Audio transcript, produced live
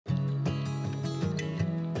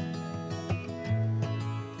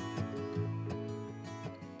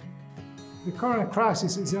The current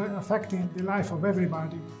crisis is affecting the life of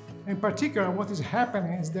everybody. In particular, what is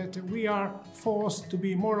happening is that we are forced to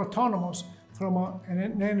be more autonomous from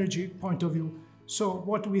an energy point of view. So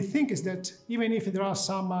what we think is that even if there are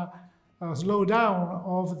some slowdown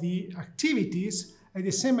of the activities, at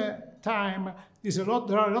the same time, there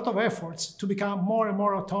are a lot of efforts to become more and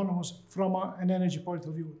more autonomous from an energy point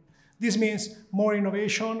of view. This means more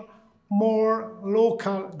innovation, more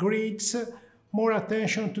local grids, more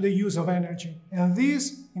attention to the use of energy. And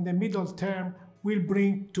this, in the middle term, will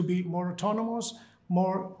bring to be more autonomous,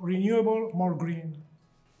 more renewable, more green.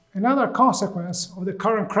 Another consequence of the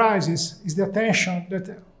current crisis is the attention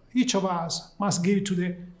that each of us must give to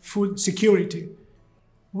the food security.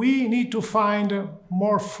 We need to find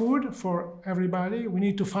more food for everybody. We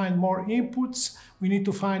need to find more inputs. We need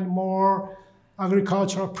to find more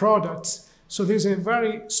agricultural products. So there's a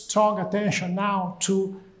very strong attention now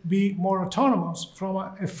to be more autonomous from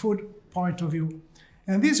a food point of view.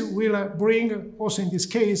 And this will bring, also in this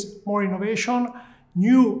case, more innovation,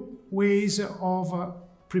 new ways of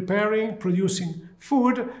preparing, producing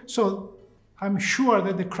food. So I'm sure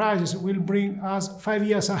that the crisis will bring us 5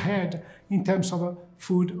 years ahead in terms of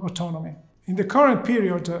food autonomy. In the current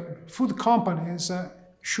period, food companies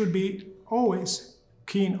should be always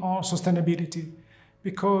keen on sustainability,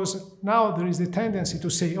 because now there is the tendency to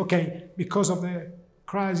say, okay, because of the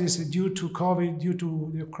crisis due to COVID, due to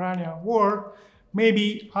the Ukrainian war,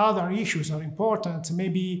 maybe other issues are important,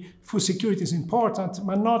 maybe food security is important,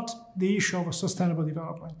 but not the issue of sustainable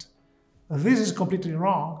development. This is completely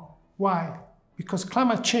wrong. Why? Because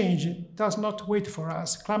climate change does not wait for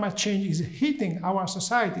us. Climate change is hitting our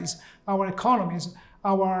societies, our economies,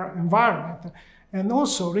 our environment. And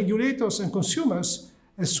also regulators and consumers,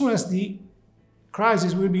 as soon as the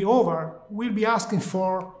crisis will be over, will be asking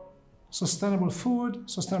for sustainable food,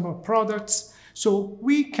 sustainable products. So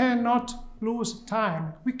we cannot lose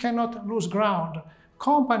time. We cannot lose ground.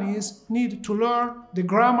 Companies need to learn the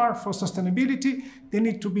grammar for sustainability. They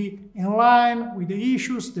need to be in line with the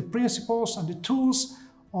issues, the principles, and the tools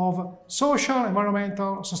of social,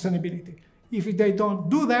 environmental sustainability. If they don't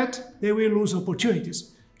do that, they will lose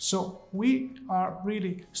opportunities. So we are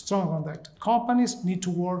really strong on that. Companies need to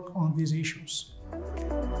work on these issues.